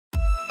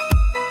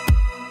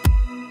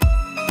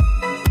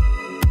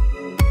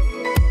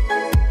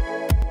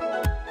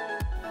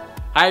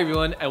Hi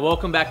everyone, and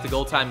welcome back to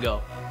Goal Time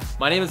Go.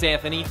 My name is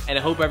Anthony, and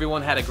I hope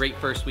everyone had a great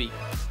first week.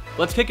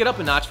 Let's kick it up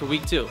a notch for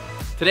week 2.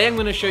 Today I'm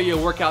going to show you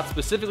a workout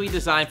specifically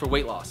designed for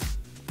weight loss.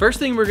 First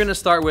thing we're going to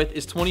start with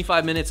is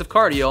 25 minutes of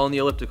cardio on the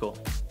elliptical.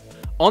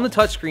 On the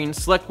touchscreen,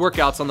 select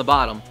workouts on the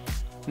bottom.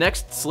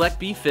 Next, select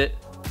Be Fit.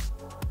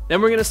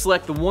 Then we're going to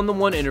select the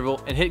 1-to-1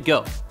 interval and hit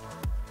go.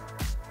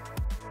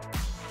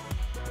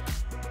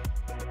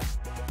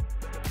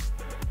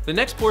 The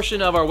next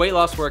portion of our weight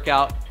loss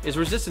workout is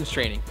resistance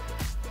training.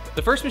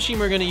 The first machine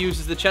we're going to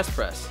use is the chest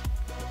press.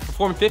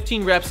 Perform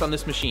 15 reps on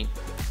this machine.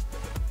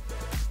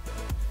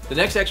 The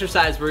next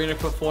exercise we're going to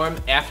perform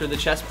after the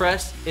chest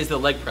press is the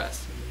leg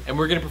press, and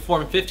we're going to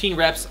perform 15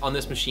 reps on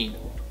this machine.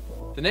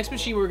 The next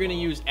machine we're going to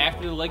use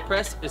after the leg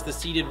press is the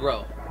seated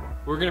row.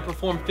 We're going to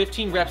perform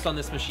 15 reps on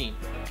this machine.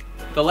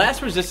 The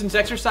last resistance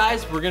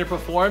exercise we're going to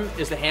perform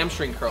is the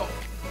hamstring curl.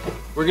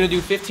 We're going to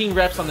do 15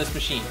 reps on this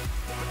machine.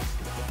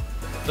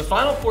 The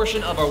final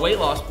portion of our weight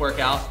loss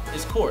workout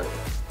is core.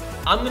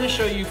 I'm going to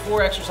show you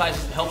 4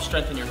 exercises to help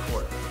strengthen your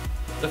core.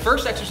 The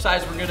first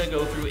exercise we're going to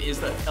go through is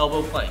the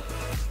elbow plank.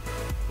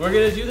 We're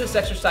going to do this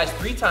exercise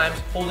 3 times,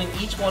 holding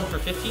each one for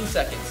 15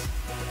 seconds.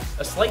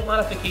 A slight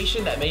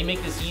modification that may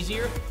make this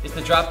easier is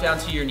to drop down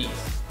to your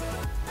knees.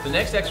 The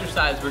next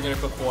exercise we're going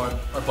to perform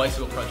are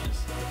bicycle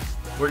crunches.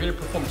 We're going to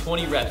perform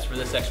 20 reps for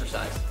this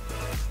exercise.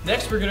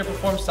 Next, we're going to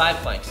perform side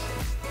planks.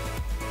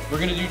 We're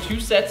going to do 2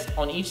 sets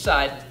on each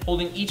side,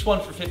 holding each one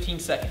for 15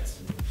 seconds.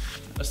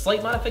 A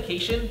slight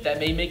modification that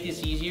may make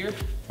this easier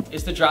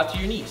is to drop to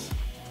your knees.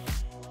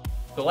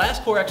 The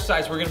last core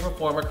exercise we're going to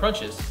perform are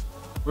crunches.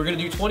 We're going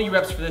to do 20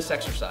 reps for this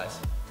exercise.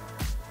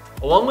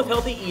 Along with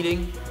healthy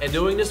eating and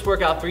doing this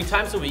workout 3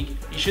 times a week,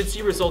 you should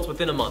see results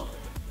within a month.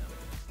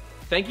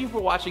 Thank you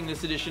for watching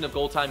this edition of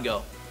Goal Time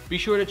Go. Be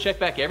sure to check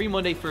back every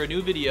Monday for a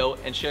new video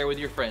and share with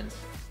your friends.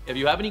 If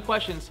you have any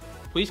questions,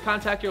 please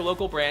contact your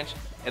local branch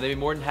and they'll be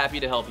more than happy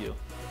to help you.